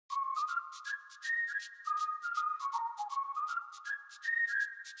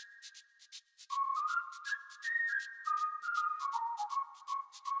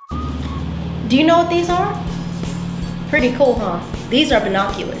Do you know what these are? Pretty cool, huh? These are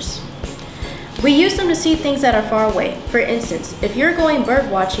binoculars. We use them to see things that are far away. For instance, if you're going bird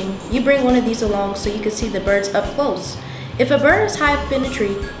watching, you bring one of these along so you can see the birds up close. If a bird is high up in a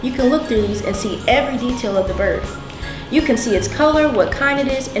tree, you can look through these and see every detail of the bird. You can see its color, what kind it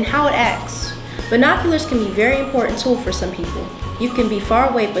is, and how it acts. Binoculars can be a very important tool for some people. You can be far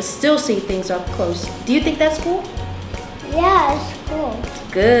away but still see things up close. Do you think that's cool? Yeah, it's cool.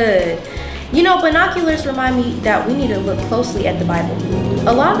 Good. You know, binoculars remind me that we need to look closely at the Bible.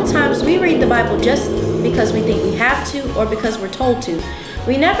 A lot of the times we read the Bible just because we think we have to or because we're told to.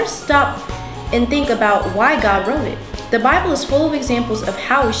 We never stop and think about why God wrote it. The Bible is full of examples of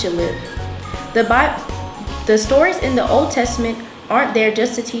how we should live. The stories in the Old Testament aren't there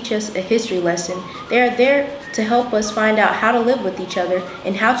just to teach us a history lesson. They are there to help us find out how to live with each other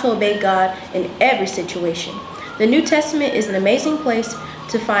and how to obey God in every situation. The New Testament is an amazing place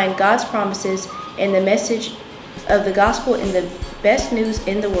to find God's promises and the message of the gospel in the best news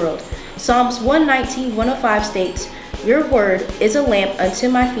in the world. Psalms 119:105 states, "Your word is a lamp unto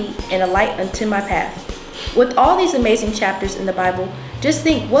my feet and a light unto my path." With all these amazing chapters in the Bible, just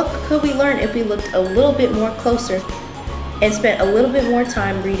think, what could we learn if we looked a little bit more closer and spent a little bit more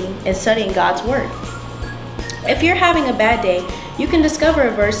time reading and studying God's word? If you're having a bad day, you can discover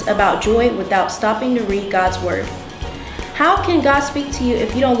a verse about joy without stopping to read God's word. How can God speak to you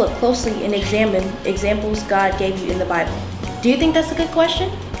if you don't look closely and examine examples God gave you in the Bible? Do you think that's a good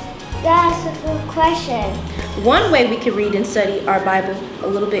question? That's a good question. One way we can read and study our Bible a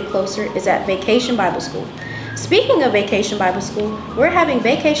little bit closer is at Vacation Bible School. Speaking of Vacation Bible School, we're having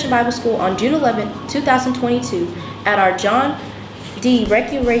Vacation Bible School on June 11, 2022 at our John D.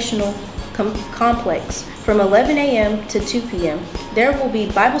 Recreational Complex from 11 a.m. to 2 p.m. There will be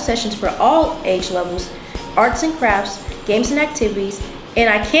Bible sessions for all age levels, arts and crafts, games and activities, and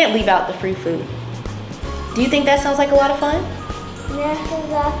I can't leave out the free food. Do you think that sounds like a lot of fun? Yes, it's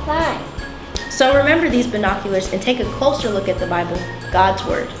a lot of fun. So remember these binoculars and take a closer look at the Bible, God's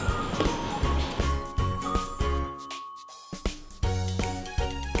Word.